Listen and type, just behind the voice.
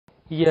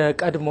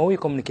የቀድሞው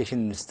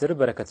የኮሙኒኬሽን ሚኒስትር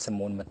በረከት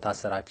ስምኦን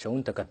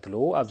መታሰራቸውን ተከትሎ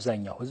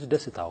አብዛኛው ህዝብ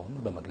ደስታውን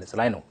በመግለጽ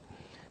ላይ ነው።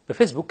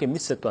 በፌስቡክ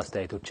የሚሰጡ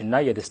አስተያየቶችና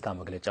የደስታ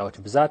መግለጫዎች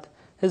ብዛት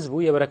ህዝቡ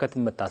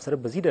የበረከትን መታሰር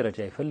በዚህ ደረጃ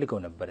ይፈልገው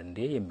ነበር እንዴ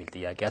የሚል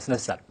ጥያቄ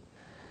ያስነሳል።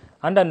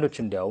 አንዳንዶች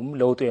እንዲያውም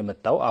ለውጡ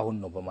የመጣው አሁን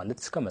ነው በማለት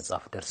እስከ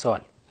መጻፍ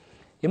ደርሰዋል።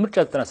 የምርጫ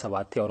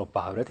 97 የአውሮፓ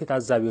ህብረት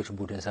የታዛቢዎች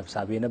ቡድን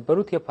ሰብሳቢ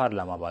የነበሩት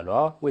የፓርላማ አባሏ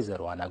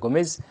ወይዘሮ አና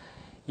ጎሜዝ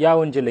ያ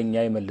ወንጀለኛ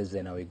የመለስ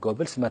ዜናዊ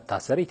ጎብልስ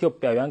መታሰር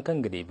ኢትዮጵያውያን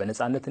ከእንግዲህ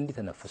በነጻነት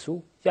እንዲተነፍሱ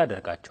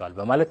ያደርጋቸዋል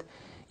በማለት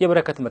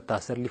የበረከት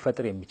መታሰር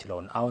ሊፈጥር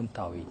የሚችለውን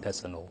አዎንታዊ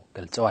ተጽዕኖ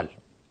ገልጸዋል።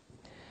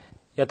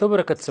 የአቶ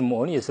በረከት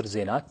ስምኦን የእስር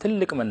ዜና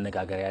ትልቅ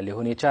መነጋገሪያ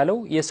ሊሆን የቻለው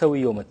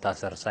የሰውየው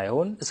መታሰር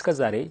ሳይሆን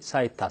እስከዛሬ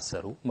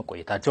ሳይታሰሩ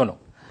መቆየታቸው ነው።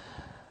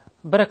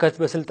 በረከት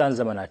በስልጣን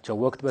ዘመናቸው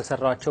ወቅት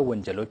በሰራቸው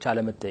ወንጀሎች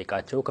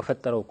አለመጠየቃቸው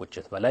ከፈጠረው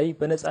ቁጭት በላይ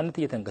በነጻነት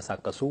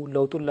እየተንቀሳቀሱ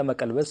ለውጡን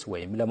ለመቀልበስ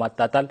ወይም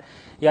ለማጣጣል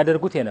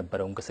ያደርጉት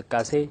የነበረው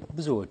እንቅስቃሴ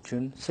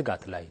ብዙዎችን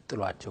ስጋት ላይ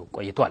ጥሏቸው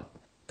ቆይቷል።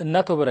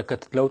 እናቶ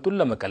በረከት ለውጡን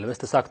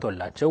ለመቀልበስ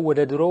ተሳክቶላቸው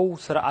ወደ ድሮው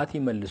ስርዓት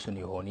ይመልሱን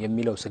ይሆን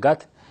የሚለው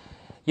ስጋት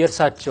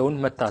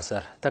የእርሳቸውን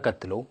መታሰር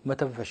ተከትሎ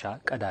መተንፈሻ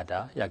ቀዳዳ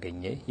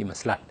ያገኘ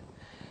ይመስላል።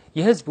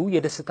 የህዝቡ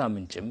የደስታ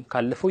ምንጭም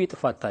ካለፈው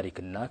የጥፋት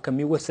ታሪክና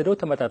ከሚወሰደው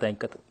ተመጣጣኝ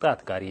ቅጣት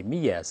ጋር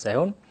የሚያያዝ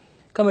ሳይሆን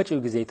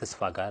ከመጪው ጊዜ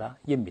ተስፋ ጋር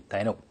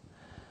የሚታይ ነው።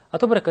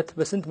 አቶ በረከት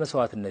በስንት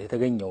መስዋዕትነት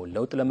የተገኘውን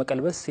ለውጥ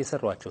ለመቀልበስ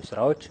የሰሯቸው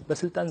ስራዎች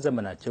በስልጣን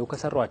ዘመናቸው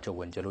ከሰሯቸው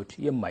ወንጀሎች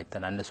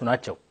የማይተናነሱ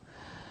ናቸው።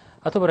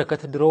 አቶ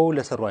በረከት ድሮ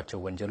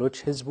ለሰሯቸው ወንጀሎች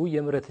ህዝቡ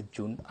የምህረት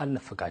እጁን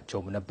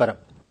አልነፈጋቸውም ነበር።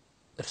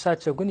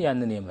 እርሳቸው ግን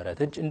ያንን የምህረት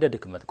እጅ እንደ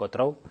ድክመት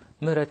ቆጥረው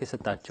ምህረት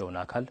የሰጣቸውን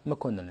አካል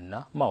መኮንንና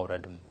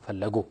ማውረድም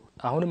ፈለጉ።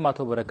 አሁንም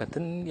አቶ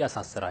በረከትን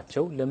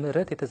ያሳሰራቸው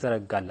ለምህረት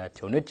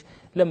የተዘረጋላቸውን እጅ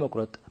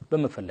ለመቁረጥ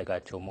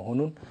በመፈለጋቸው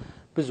መሆኑን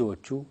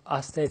ብዙዎቹ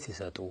አስተያየት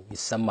ሲሰጡ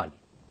ይሰማል።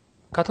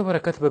 ከአቶ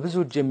በረከት በብዙ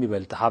እጅ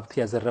የሚበልጥ ሀብት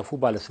ያዘረፉ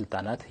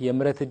ባለስልጣናት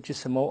የምህረት እጅ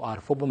ስመው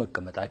አርፎ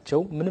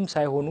በመቀመጣቸው ምንም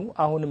ሳይሆኑ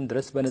አሁንም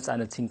ድረስ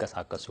በነጻነት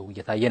ሲንቀሳቀሱ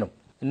እየታየ ነው።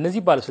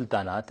 እነዚህ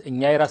ባለስልጣናት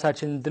እኛ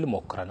የራሳችንን ድል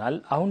ሞክረናል፣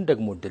 አሁን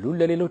ደግሞ ድሉን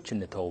ለሌሎች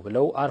እንተው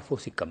ብለው አርፎ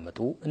ሲቀመጡ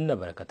እነ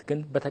በረከት ግን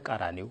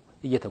በተቃራኒው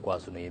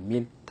እየተጓዙ ነው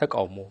የሚል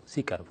ተቃውሞ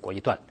ሲቀርብ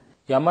ቆይቷል።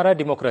 የአማራ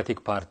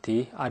ዲሞክራቲክ ፓርቲ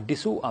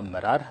አዲሱ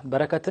አመራር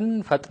በረከትን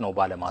ፈጥነው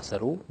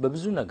ባለማሰሩ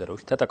በብዙ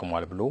ነገሮች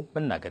ተጠቅሟል ብሎ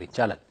መናገር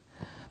ይቻላል።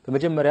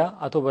 በመጀመሪያ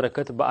አቶ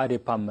በረከት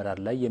በአዴፓ አመራር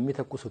ላይ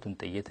የሚተኩሱትን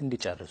ጥይት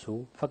እንዲጨርሱ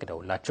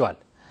ፈቅደውላቸዋል።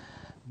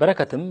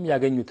 በረከትም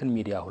ያገኙትን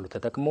ሚዲያ ሁሉ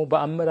ተጠቅመው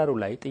በአመራሩ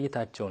ላይ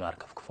ጥይታቸውን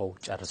አርከፍክፈው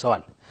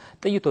ጨርሰዋል።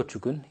 ጥይቶቹ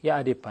ግን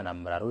የአዴፓን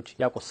አመራሮች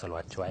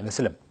ያቆሰሏቸው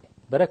አይመስልም።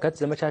 በረከት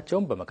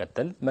ዘመቻቸውን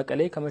በመቀጠል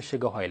መቀሌ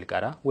ከመሸገው ኃይል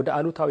ጋር ወደ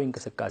አሉታዊ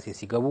እንቅስቃሴ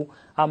ሲገቡ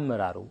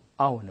አመራሩ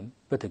አሁንም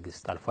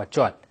በትዕግስት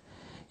አልፏቸዋል።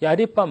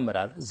 የአዴፓ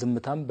አመራር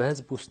ዝምታም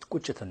በህዝብ ውስጥ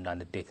ቁጭትና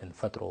ንዴትን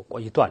ፈጥሮ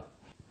ቆይቷል።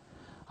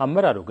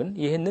 አመራሩ ግን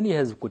ይህንን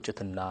የህዝብ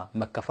ቁጭትና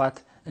መከፋት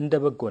እንደ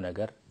በጎ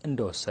ነገር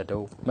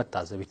እንደወሰደው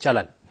መታዘብ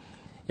ይቻላል።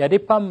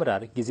 የአዴፓ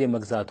አመራር ጊዜ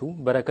መግዛቱ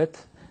በረከት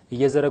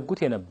እየዘረጉት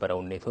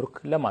የነበረውን ኔትወርክ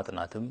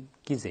ለማጥናትም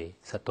ጊዜ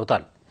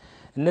ሰጥቶታል።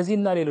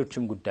 እነዚህና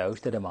ሌሎችም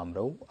ጉዳዮች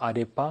ተደማምረው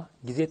አዴፓ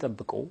ጊዜ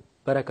ጠብቆ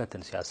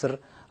በረከትን ሲያስር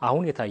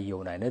አሁን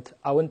የታየውን አይነት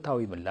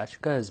አዎንታዊ ምላሽ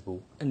ከህዝቡ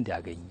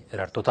እንዲያገኝ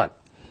ረድቶታል።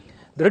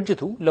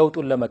 ድርጅቱ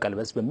ለውጡን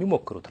ለመቀልበስ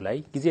በሚሞክሩት ላይ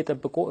ጊዜ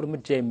ጠብቆ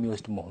እርምጃ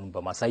የሚወስድ መሆኑን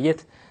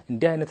በማሳየት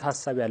እንዲህ አይነት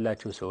ሐሳብ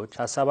ያላቸው ሰዎች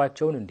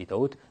ሐሳባቸውን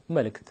እንዲተውት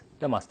መልእክት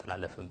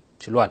ለማስተላለፍም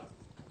ችሏል።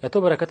 የአቶ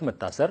በረከት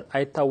መታሰር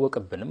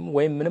አይታወቅብንም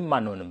ወይም ምንም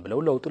አንሆንም ብለው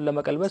ለውጡን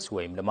ለመቀልበስ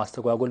ወይም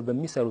ለማስተጓጎል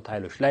በሚሰሩት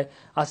ኃይሎች ላይ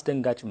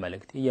አስደንጋጭ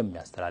መልእክት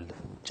የሚያስተላልፍ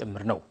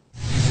ጭምር ነው።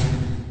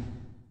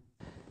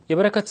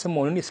 የበረከት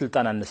ስምኦንን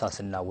የስልጣን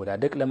አነሳስና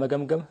ወዳደቅ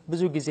ለመገምገም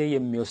ብዙ ጊዜ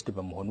የሚወስድ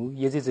በመሆኑ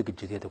የዚህ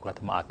ዝግጅት የትኩረት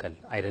ማዕከል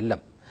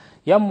አይደለም።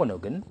 ያም ሆኖ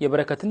ግን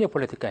የበረከትን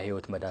የፖለቲካ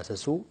ህይወት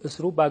መዳሰሱ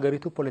እስሩ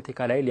በአገሪቱ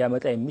ፖለቲካ ላይ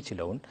ሊያመጣ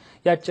የሚችለውን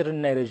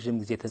የአጭርና የረጅም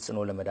ጊዜ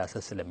ተጽዕኖ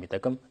ለመዳሰስ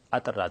ስለሚጠቅም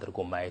አጥር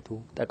አድርጎ ማየቱ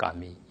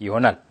ጠቃሚ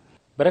ይሆናል።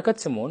 በረከት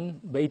ስምኦን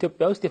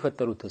በኢትዮጵያ ውስጥ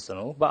የፈጠሩት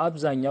ተጽዕኖ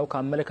በአብዛኛው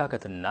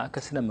ከአመለካከትና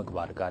ከስነ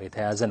ምግባር ጋር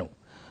የተያያዘ ነው።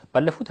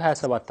 ባለፉት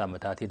 27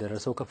 ዓመታት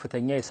የደረሰው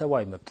ከፍተኛ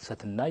የሰብአዊ መብት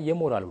ጥሰትና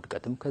የሞራል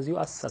ውድቀትም ከዚሁ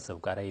አስተሳሰብ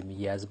ጋር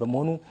የሚያያዝ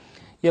በመሆኑ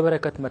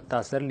የበረከት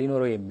መታሰር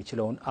ሊኖረው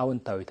የሚችለውን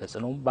አዎንታዊ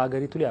ተጽዕኖ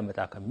በአገሪቱ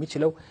ሊያመጣ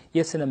ከሚችለው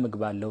የስነ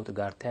ምግባር ለውጥ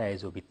ጋር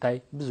ተያይዞ ቢታይ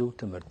ብዙ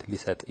ትምህርት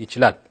ሊሰጥ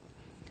ይችላል።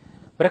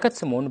 በረከት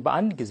ስምኦን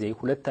በአንድ ጊዜ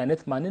ሁለት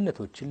አይነት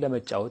ማንነቶችን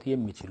ለመጫወት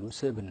የሚችሉ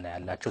ስብዕና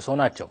ያላቸው ሰው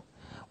ናቸው።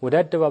 ወደ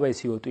አደባባይ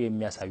ሲወጡ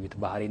የሚያሳዩት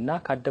ባህሪና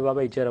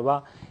ከአደባባይ ጀርባ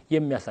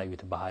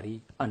የሚያሳዩት ባህሪ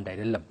አንድ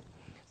አይደለም።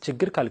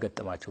 ችግር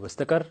ካልገጠማቸው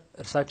በስተቀር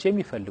እርሳቸው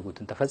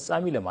የሚፈልጉትን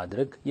ተፈጻሚ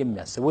ለማድረግ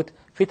የሚያስቡት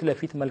ፊት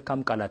ለፊት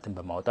መልካም ቃላትን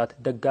በማውጣት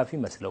ደጋፊ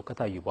መስለው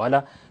ከታዩ በኋላ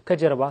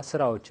ከጀርባ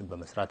ስራዎችን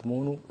በመስራት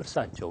መሆኑ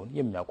እርሳቸውን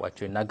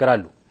የሚያውቋቸው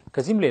ይናገራሉ።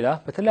 ከዚህም ሌላ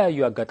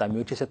በተለያዩ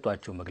አጋጣሚዎች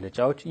የሰጧቸው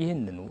መግለጫዎች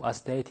ይህንኑ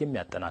አስተያየት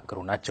የሚያጠናክሩ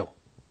ናቸው።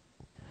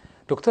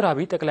 ዶክተር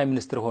አብይ ጠቅላይ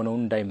ሚኒስትር ሆነው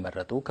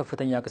እንዳይመረጡ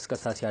ከፍተኛ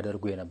ቅስቀሳ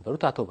ሲያደርጉ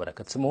የነበሩት አቶ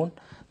በረከት ስምኦን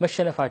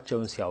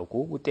መሸነፋቸውን ሲያውቁ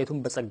ውጤቱን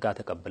በጸጋ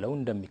ተቀብለው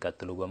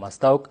እንደሚቀጥሉ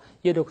በማስታወቅ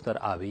የዶክተር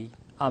አብይ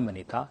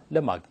አመኔታ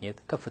ለማግኘት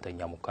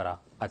ከፍተኛ ሙከራ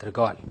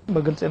አድርገዋል።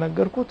 በግልጽ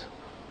የነገርኩት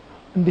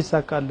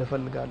እንዲሳካልህ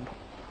ፈልጋለሁ።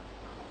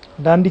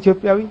 ዳንድ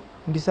ኢትዮጵያዊ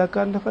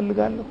እንዲሳካልህ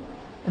ፈልጋለሁ።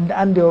 እንደ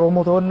አንድ የኦሮሞ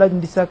ተወላጅ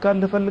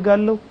እንዲሳካልህ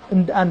ፈልጋለሁ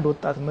እንደ አንድ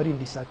ወጣት መሪ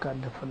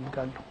እንዲሳካልህ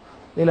ፈልጋለሁ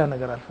ሌላ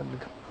ነገር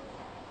አልፈልግም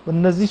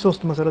በእነዚህ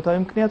ሶስት መሰረታዊ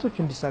ምክንያቶች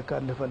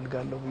እንዲሳካልህ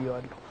ፈልጋለሁ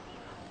ብየዋለሁ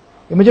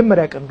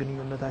የመጀመሪያ ቀን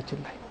ግንኙነታችን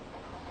ላይ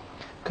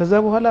ከዛ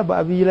በኋላ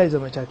በአብይ ላይ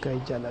ዘመቻ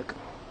ካይጃላቅ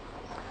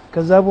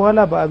ከዛ በኋላ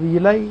በአብይ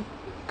ላይ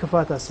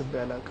ክፋት አስብ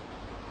ያላቅ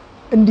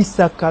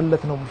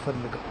እንዲሳካለት ነው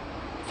የምፈልገው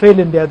ፌል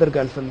እንዲያደርግ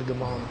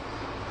አልፈልግም አሁን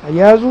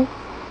አያዙ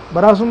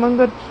በራሱ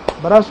መንገድ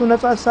በራሱ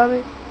ነፃ ሐሳቤ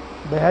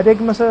በኢህአዴግ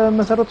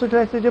መሰረቶች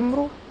ላይ ተጀምሮ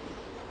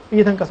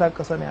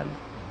እየተንቀሳቀሰ ነው ያለው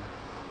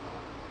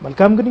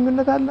መልካም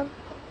ግንኙነት አለን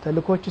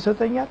ተልኮች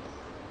ይሰጠኛል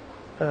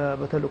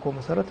በተልኮ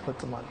መሰረት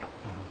ፈጽማለሁ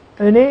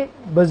እኔ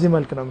በዚህ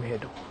መልኩ ነው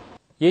የሚሄደው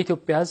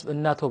የኢትዮጵያ ህዝብ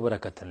እናቶ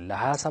በረከትን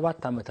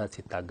ለ27 ዓመታት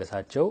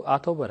ሲታገሳቸው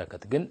አቶ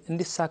በረከት ግን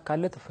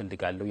እንዲሳካለት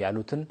ፈልጋለሁ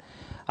ያሉትን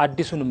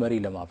አዲሱን መሪ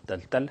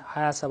ለማብጠልጠል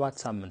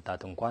 27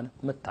 ሳምንታት እንኳን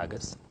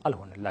መታገስ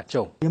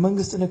አልሆነላቸው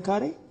የመንግስት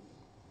ንካሬ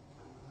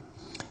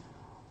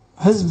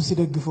ህዝብ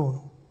ሲደግፈው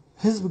ነው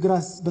ህዝብ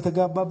ግራስ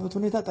በተጋባበት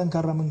ሁኔታ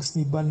ጠንካራ መንግስት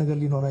የሚባል ነገር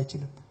ሊኖር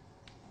አይችልም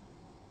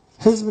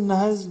ህዝብና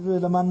ህዝብ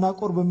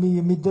ለማናቆር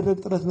የሚደረግ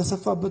ጥረት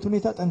በሰፋበት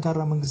ሁኔታ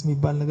ጠንካራ መንግስት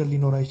የሚባል ነገር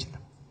ሊኖር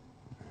አይችልም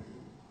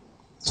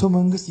ሶ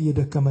መንግስት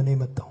እየደከመ ነው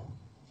የመጣው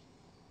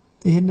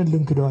ይሄንን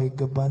ልንክደው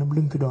አይገባንም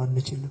ልንክደው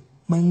አንችልም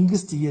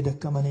መንግስት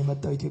እየደከመ ነው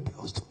የመጣው ኢትዮጵያ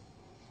ውስጥ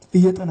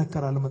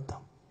እየተነከረ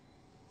አልመጣም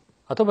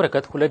አቶ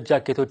በረከት ሁለት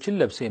ጃኬቶችን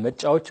ለብሰው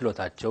የመጫወት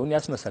ችሎታቸውን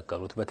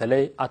ያስመሰከሩት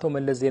በተለይ አቶ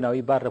መለስ ዜናዊ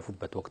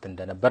ባረፉበት ወቅት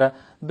እንደነበረ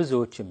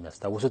ብዙዎች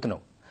የሚያስታውሱት ነው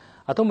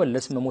አቶ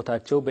መለስ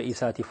መሞታቸው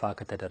በኢሳት ይፋ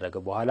ከተደረገ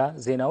በኋላ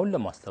ዜናውን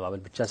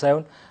ለማስተባበል ብቻ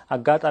ሳይሆን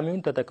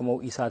አጋጣሚውን ተጠቅመው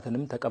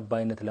ኢሳትንም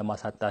ተቀባይነት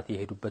ለማሳጣት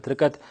የሄዱበት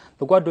ርቀት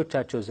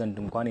በጓዶቻቸው ዘንድ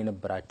እንኳን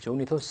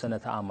የነበራቸውን የተወሰነ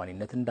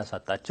ተአማኒነት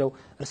እንዳሳጣቸው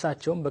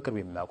እርሳቸውን በቅርብ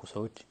የሚያውቁ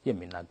ሰዎች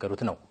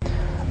የሚናገሩት ነው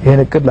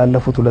ይሄን እቅድ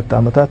ላለፉት 2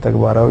 ዓመታት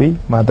ተግባራዊ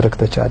ማድረግ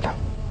ተቻለ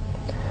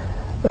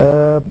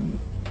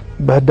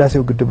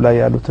በህዳሴው ግድብ ላይ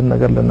ያሉትን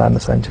ነገር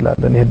ለናነሳ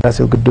እንችላለን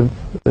የህዳሴው ግድብ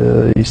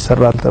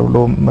ይሰራል ተብሎ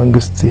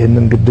መንግስት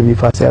ይሄንን ግድብ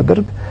ይፋ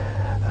ሲያደርግ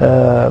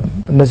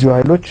እነዚህ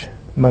ኃይሎች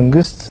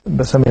መንግስት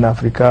በሰሜን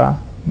አፍሪካ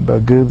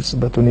በግብጽ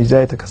በቱኒዚያ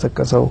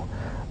የተከሰከሰው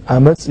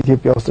አመጽ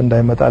ኢትዮጵያ ውስጥ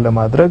እንዳይመጣ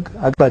ለማድረግ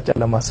አቅጣጫ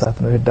ለማሳት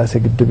ነው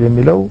የህዳሴ ግድብ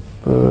የሚለው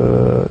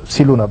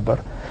ሲሉ ነበር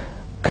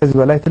ከዚህ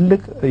በላይ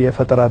ትልቅ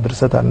የፈጠራ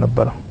ድርሰት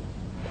አልነበረም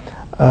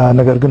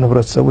ነገር ግን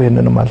ህብረተሰቡ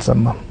ይሄንንም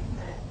አልሰማም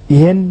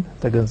ይሄን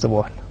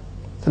ተገንዝበዋል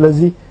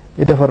ስለዚህ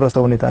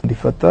የተፈረሰው ሁኔታ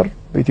እንዲፈጠር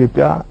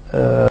በኢትዮጵያ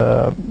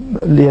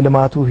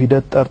የልማቱ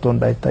ሂደት ጠርቶ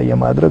እንዳይታይ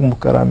ማድረግ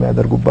ሙከራ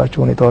የሚያደርጉባቸው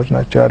ሁኔታዎች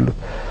ናቸው ያሉት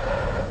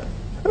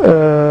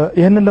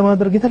ይሄንን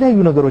ለማድረግ የተለያዩ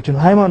ነገሮችን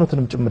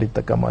ሃይማኖትንም ጭምር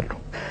ይተከማሉ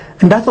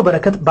እንዳቶ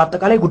በረከት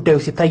በአጠቃላይ ጉዳዩ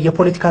ሲታይ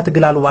የፖለቲካ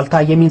ትግል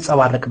አሉባልታ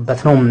የሚንጸባረቅበት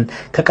ነው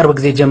ከቅርብ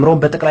ጊዜ ጀምሮ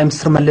በጠቅላይ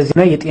ሚኒስትር መለስ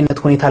ዜናዊ የጤንነት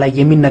ሁኔታ ላይ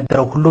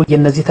የሚነገረው ሁሉ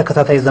የነዚህ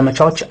ተከታታይ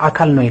ዘመቻዎች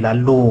አካል ነው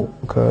ይላሉ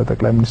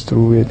ከጠቅላይ ሚኒስትሩ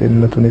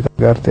የጤንነት ሁኔታ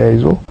ጋር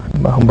ተያይዞ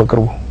አሁን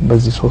በቅርቡ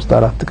በዚህ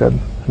 3-4 ቀን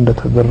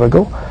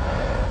እንደተደረገው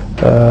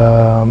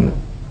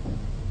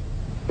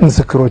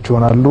ምስክሮች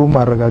ሆናሉ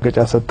ማረጋገጫ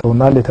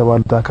ሰጥተውናል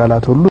የተባሉት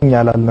አካላት ሁሉ እኛ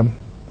አላለም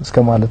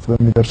እስከማለት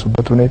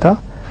በሚደርሱበት ሁኔታ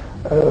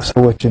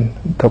ሰዎችን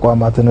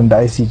ተቋማትን እንደ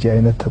አይሲጂ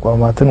አይነት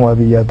ተቋማትን ዋቢ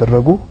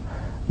ያደረጉ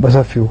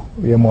በሰፊው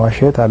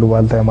የመዋሸት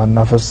አሉባልታ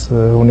የማናፈስ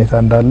ሁኔታ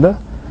እንዳለ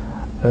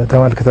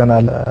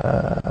ተመልክተናል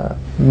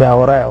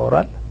የሚያወራ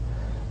ያወራል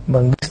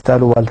መንግስት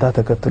አሉባልታ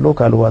ተከትሎ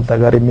ካሉባልታ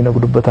ጋር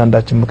የሚነግዱበት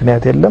አንዳችን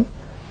ምክንያት የለም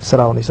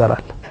ስራውን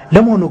ይሰራል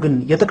ለመሆኑ ግን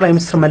የጠቅላይ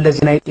ሚኒስትር መለስ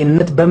ዜናዊ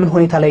ጤንነት በምን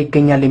ሁኔታ ላይ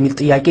ይገኛል የሚል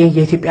ጥያቄ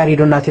የኢትዮጵያ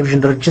ሬዲዮና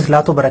ቴሌቪዥን ድርጅት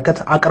ለአቶ በረከት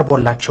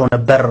አቀርቦላቸው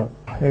ነበር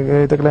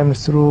የጠቅላይ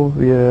ሚኒስትሩ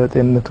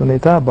የጤንነት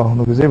ሁኔታ በአሁኑ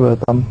ጊዜ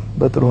በጣም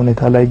በጥሩ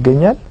ሁኔታ ላይ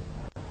ይገኛል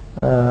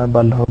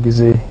ባለፈው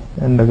ጊዜ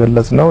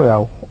እንደገለጽነው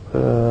ያው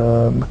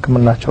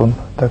ህክምናቸውን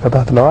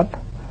ተከታትለዋል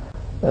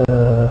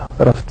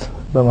እረፍት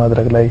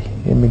በማድረግ ላይ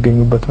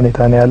የሚገኙበት ሁኔታ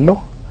ነው ያለው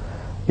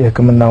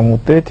የህክምናው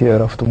ውጤት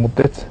የእረፍቱ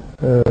ውጤት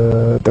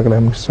ጠቅላይ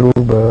ሚኒስትሩ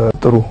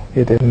በጥሩ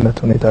የጤንነት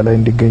ሁኔታ ላይ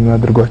እንዲገኙ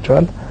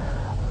አድርጓቸዋል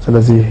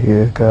ስለዚህ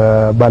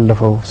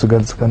ከባለፈው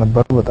ስገልጽ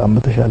ከነበረው በጣም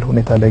በተሻለ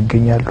ሁኔታ ላይ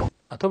ይገኛሉ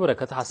አቶ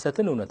በረከት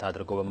ሐሰትን እውነት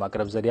አድርገው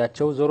በማቅረብ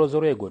ዘዴያቸው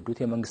ዞሮ የጎዱት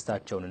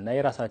የመንግስታቸውንና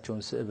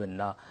የራሳቸውን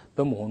ስዕብና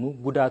በመሆኑ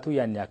ጉዳቱ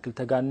ያን ያክል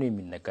ተጋኖ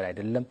የሚነገር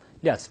አይደለም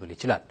ሊያስብል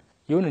ይችላል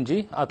ይሁን እንጂ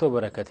አቶ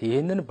በረከት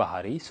ይሄንን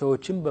ባህሪ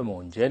ሰዎችን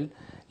በመወንጀል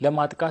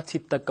ለማጥቃት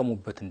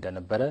ሲጠቀሙበት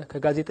እንደነበረ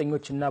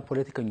ከጋዜጠኞችና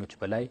ፖለቲከኞች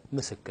በላይ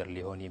ምስክር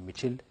ሊሆን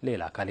የሚችል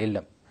ሌላ አካል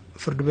የለም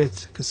ፍርድ ቤት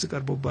ክስ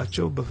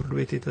ቀርቦባቸው በፍርድ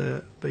ቤት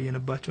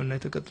የተበየነባቸውና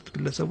የተቀጡት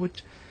ግለሰቦች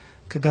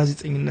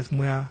ከጋዜጠኝነት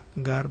ሙያ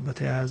ጋር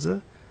በተያያዘ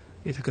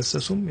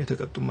የተከሰሱም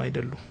የተቀጡም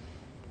አይደሉ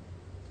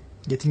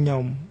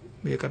የትኛውም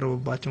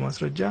የቀረበባቸው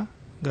ማስረጃ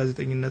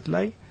ጋዜጠኝነት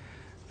ላይ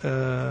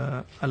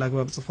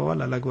አላግባብ ጽፈዋል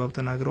አላግባብ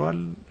ተናግረዋል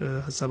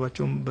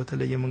ሐሳባቸውን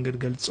በተለየ መንገድ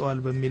ገልጸዋል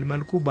በሚል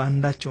መልኩ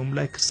ባንዳቸውም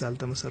ላይ ክስ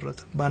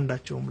አልተመሰረተም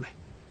ባንዳቸውም ላይ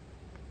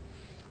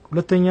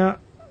ሁለተኛ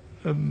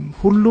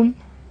ሁሉም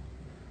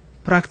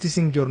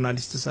ፕራክቲሲንግ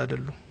ጆርናሊስትስ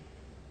አይደሉ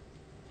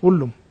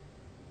ሁሉም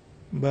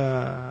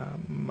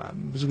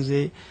ብዙ ጊዜ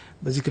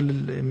በዚህ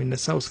ክልል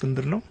የሚነሳው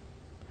እስክንድር ነው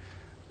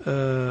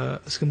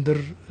እስክንድር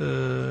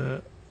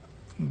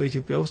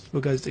በኢትዮጵያ ውስጥ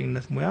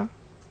በጋዜጠኝነት ሙያ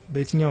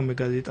በየትኛውም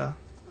የጋዜጣ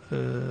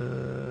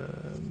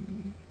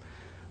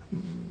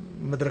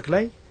መድረክ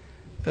ላይ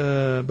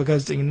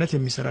በጋዜጠኝነት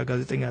የሚሰራ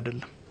ጋዜጠኛ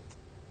አይደለም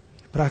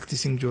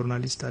ፕራክቲሲንግ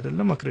ጆርናሊስት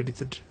አይደለም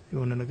አክሬዲትድ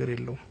የሆነ ነገር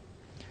የለውም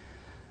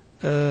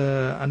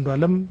አንዱ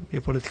ዓለም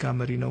የፖለቲካ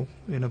መሪ ነው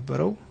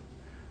የነበረው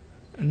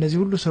እነዚህ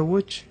ሁሉ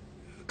ሰዎች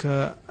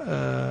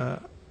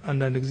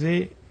ከአንዳንድ ጊዜ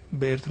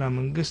በኤርትራ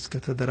መንግስት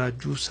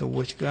ከተደራጁ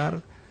ሰዎች ጋር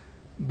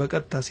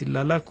በቀጥታ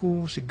ሲላላኩ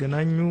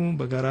ሲገናኙ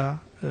በጋራ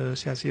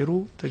ሲያሴሩ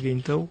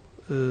ተገኝተው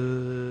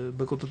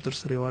በቁጥጥር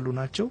ስር የዋሉ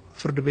ናቸው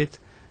ፍርድ ቤት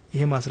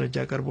ይሄ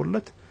ማስረጃ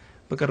ቀርቦለት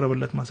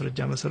በቀረበለት ማስረጃ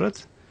መሰረት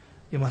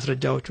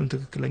የማስረጃዎቹን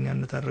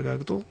ትክክለኛነት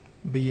አረጋግጦ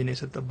ብይን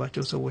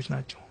የሰጠባቸው ሰዎች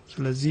ናቸው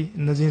ስለዚህ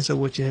እነዚህን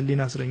ሰዎች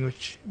የህሊና እስረኞች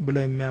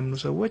ብለው የሚያምኑ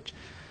ሰዎች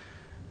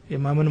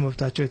የማመን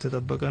መብታቸው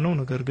የተጠበቀ ነው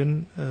ነገር ግን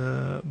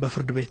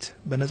በፍርድ ቤት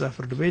በነጻ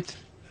ፍርድ ቤት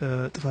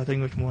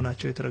ጥፋተኞች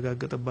መሆናቸው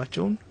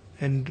የተረጋገጠባቸውን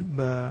እንድ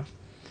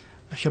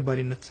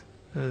በአሸባሪነት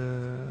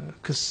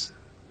ክስ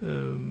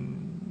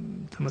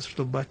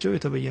ተመስርቶባቸው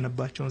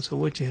የተበየነባቸውን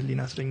ሰዎች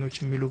የህሊና እስረኞች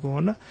የሚሉ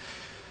ከሆነ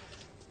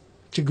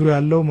ችግሩ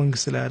ያለው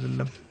መንግስት ላይ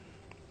አይደለም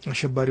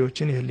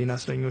አሸባሪዎችን የህሊና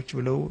እስረኞች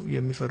ብለው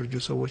የሚፈርጁ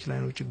ሰዎች ላይ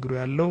ነው ችግሩ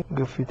ያለው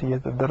ግፊት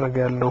እየተደረገ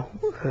ያለው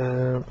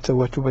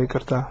ሰዎቹ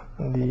በይቅርታ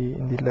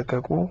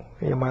እንዲለቀቁ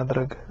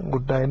የማድረግ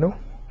ጉዳይ ነው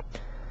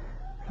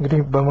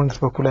እንግዲህ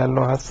በመንግስት በኩል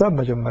ያለው ሐሳብ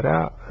መጀመሪያ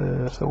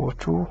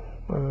ሰዎቹ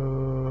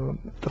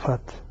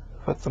ጥፋት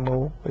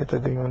ፈጽመው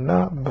የተገኙና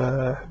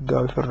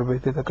በህጋዊ ፍርድ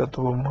ቤት የተቀጡ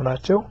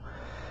በመሆናቸው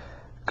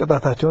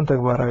ቅጣታቸውን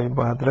ተግባራዊ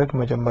ማድረግ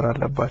መጀመር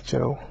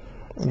አለባቸው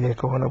ይሄ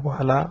ከሆነ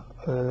በኋላ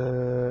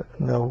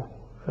ነው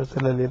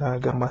ስለሌላ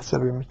ነገር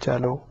ማሰብ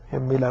የሚቻለው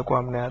የሚል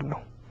አቋም ነው ያለው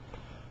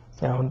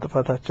አሁን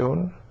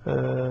ጥፋታቸውን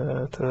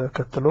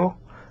ተከትሎ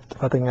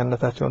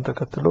ጥፋተኛነታቸውን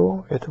ተከትሎ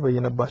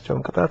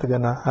የተበየነባቸውን ቅጣት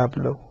ገና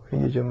ሀብለው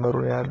እየጀመሩ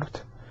ነው ያሉት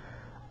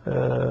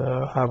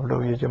ሀብለው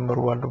እየጀመሩ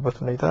ባሉበት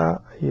ሁኔታ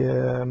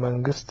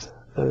የመንግስት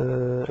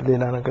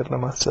ሌላ ነገር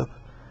ለማሰብ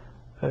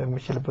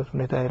የሚችልበት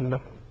ሁኔታ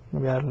የለም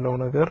ያለው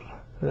ነገር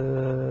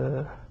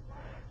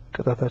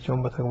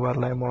ቅጣታቸውን በተግባር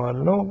ላይ ማዋል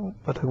ነው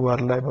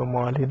በተግባር ላይ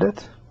በመዋል ሂደት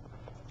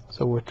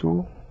ሰዎቹ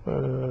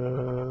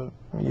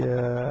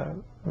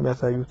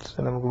የሚያሳዩት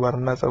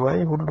ስነምግባርና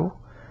ጸባይ ሁሉ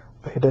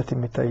በሂደት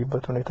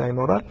የሚታይበት ሁኔታ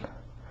ይኖራል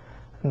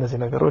እነዚህ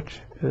ነገሮች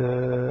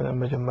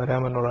መጀመሪያ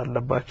መኖር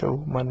አለባቸው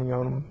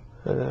ማንኛውንም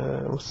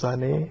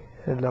ውሳኔ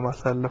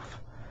ለማሳለፍ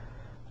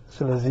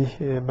ስለዚህ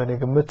በኔ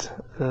ግምት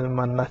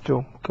ማናቸው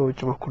ከውጭ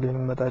በኩል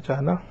የሚመጣ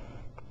ጫና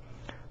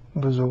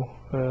ብዙ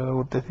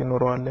ውጤት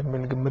ይኖረዋል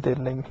የሚል ግምት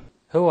የለኝም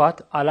ህወሓት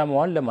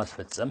ዓላማዋን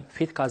ለማስፈጸም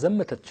ፊት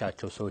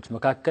ካዘመተቻቸው ሰዎች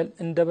መካከል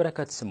እንደ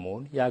በረከት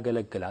ስምኦን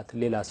ያገለግላት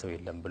ሌላ ሰው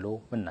የለም ብሎ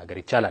መናገር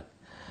ይቻላል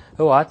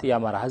ህወሓት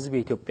የአማራ ህዝብ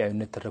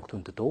የኢትዮጵያዊነት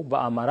ትርክቱን ትቶ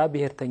በአማራ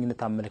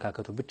ብሔርተኝነት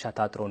አመለካከቱ ብቻ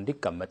ታጥሮ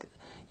እንዲቀመጥ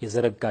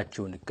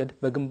የዘረጋቸውን እቅድ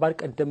በግንባር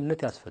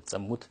ቀደምነት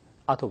ያስፈጸሙት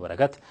አቶ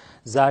በረከት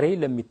ዛሬ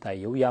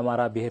ለሚታየው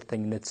የአማራ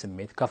ብሔርተኝነት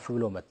ስሜት ከፍ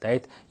ብሎ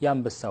መታየት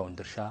የአንበሳውን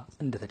ድርሻ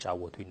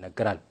እንደተጫወቱ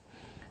ይነገራል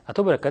አቶ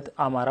በረከት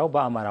አማራው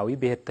በአማራዊ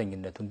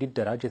ብሔርተኝነቱ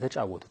እንዲደራጅ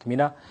የተጫወቱት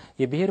ሚና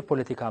የብሔር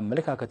ፖለቲካ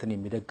አመለካከትን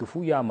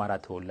የሚደግፉ የአማራ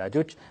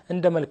ተወላጆች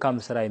እንደ መልካም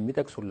ስራ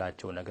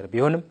የሚጠቅሱላቸው ነገር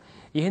ቢሆንም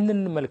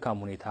ይህንን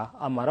መልካም ሁኔታ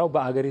አማራው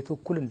በአገሪቱ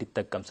እኩል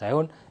እንዲጠቀም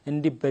ሳይሆን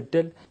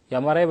እንዲበደል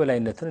የአማራ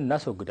የበላይነትን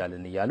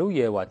እናስወግዳለን እያሉ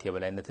የህወሓት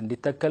የበላይነት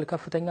እንዲተከል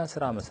ከፍተኛ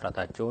ስራ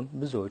መስራታቸውን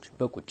ብዙዎች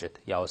በቁጭት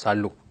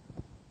ያወሳሉ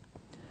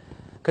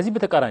ከዚህ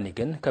በተቃራኒ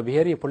ግን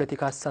ከብሔር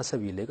የፖለቲካ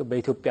አስተሳሰብ ይልቅ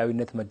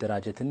በኢትዮጵያዊነት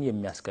መደራጀትን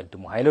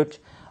የሚያስቀድሙ ኃይሎች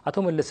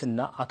አቶ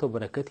መለስና አቶ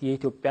በረከት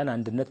የኢትዮጵያን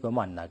አንድነት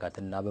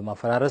በማናጋትና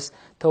በማፈራረስ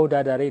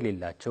ተወዳዳሪ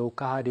የሌላቸው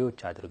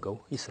ከሃዲዎች አድርገው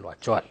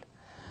ይስሏቸዋል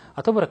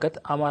አቶ በረከት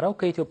አማራው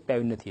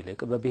ከኢትዮጵያዊነት ይልቅ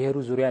በብሔሩ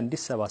ዙሪያ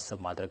እንዲሰባሰብ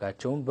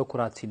ማድረጋቸውን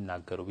በኩራት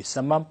ሲናገሩ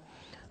ቢሰማም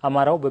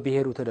አማራው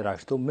በብሔሩ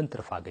ተደራጅቶ ምን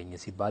ትርፍ አገኘ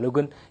ሲባሉ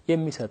ግን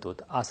የሚሰጡት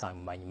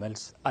አሳማኝ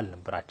መልስ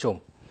አልነበራቸውም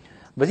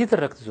በዚህ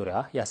ትርክት ዙሪያ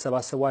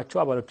ያሰባሰቧቸው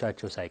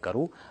አባሎቻቸው ሳይቀሩ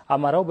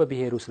አማራው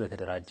በብሔሩ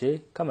ስለተደራጀ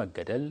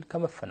ከመገደል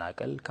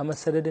ከመፈናቀል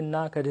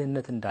ከመሰደድና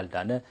ከድህነት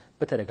እንዳልዳነ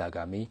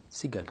በተደጋጋሚ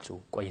ሲገልጹ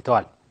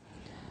ቆይተዋል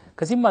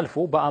ከዚህም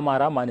አልፎ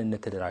በአማራ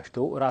ማንነት ተደራጅቶ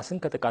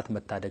ራስን ከጥቃት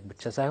መታደግ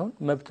ብቻ ሳይሆን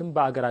መብትም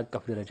በአገር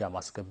አቀፍ ደረጃ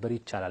ማስከበር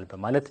ይቻላል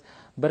በማለት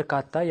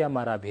በርካታ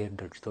የአማራ ብሔር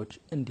ድርጅቶች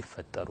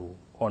እንዲፈጠሩ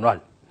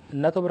ሆኗል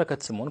እናቶ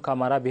በረከት ስምኦን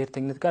ከአማራ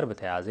ብሔርተኝነት ጋር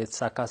በተያያዘ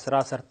የተሳካ ስራ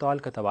ሰርተዋል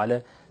ከተባለ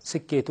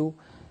ስኬቱ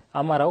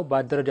አማራው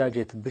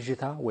በአደረጃጀት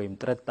ብዥታ ወይም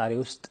ጥርጣሬ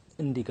ውስጥ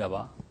እንዲገባ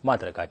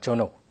ማድረጋቸው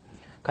ነው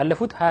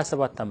ካለፉት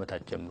 27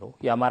 ዓመታት ጀምሮ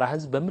የአማራ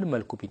ህዝብ በምን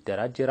መልኩ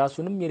ቢደራጅ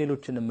የራሱንም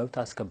የሌሎችንም መብት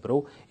አስከብሮ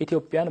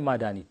ኢትዮጵያን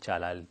ማዳን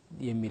ይቻላል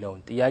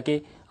የሚለውን ጥያቄ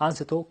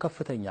አንስቶ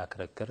ከፍተኛ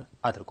ክርክር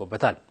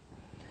አድርጎበታል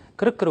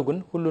ክርክሩ ግን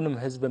ሁሉንም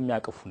ህዝብ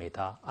በሚያቀፍ ሁኔታ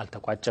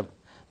አልተቋጨም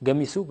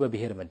ገሚሱ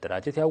በብሔር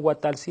መደራጀት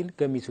ያዋጣል ሲል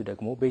ገሚሱ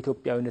ደግሞ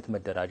በኢትዮጵያዊነት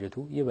መደራጀቱ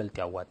ይበልጥ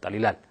ያዋጣል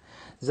ይላል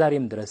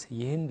ዛሬም ድረስ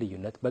ይህን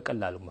ልዩነት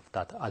በቀላሉ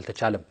መፍታት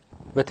አልተቻለም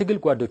በትግል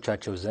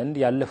ጓዶቻቸው ዘንድ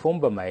ያለፈውን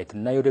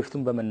በማየትና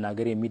የወደፊቱን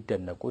በመናገር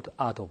የሚደነቁት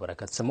አቶ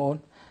በረከት ስምኦን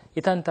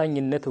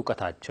የታንታኝነት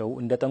ዕውቀታቸው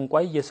እንደ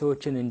ጠንቋይ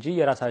የሰዎችን እንጂ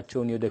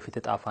የራሳቸውን የወደፊት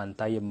ዕጣ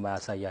ፋንታ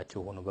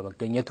የማያሳያቸው ሆኖ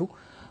በመገኘቱ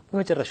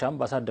በመጨረሻም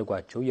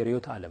ባሳደጓቸው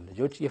የርዕዮተ ዓለም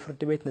ልጆች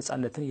የፍርድ ቤት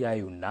ነጻነትን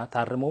ያዩና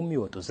ታርመው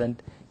የሚወጡ ዘንድ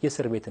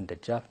የእስር ቤትን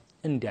ደጃፍ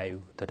እንዲያዩ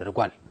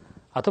ተደርጓል።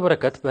 አቶ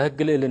በረከት በሕግ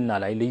ልዕልና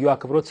ላይ ልዩ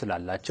አክብሮት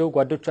ስላላቸው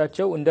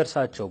ጓዶቻቸው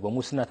እንደርሳቸው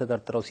በሙስና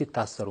ተጠርጥረው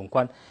ሲታሰሩ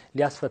እንኳን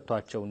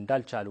ሊያስፈቷቸው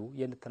እንዳልቻሉ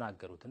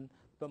የተናገሩትን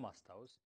በማስታወስ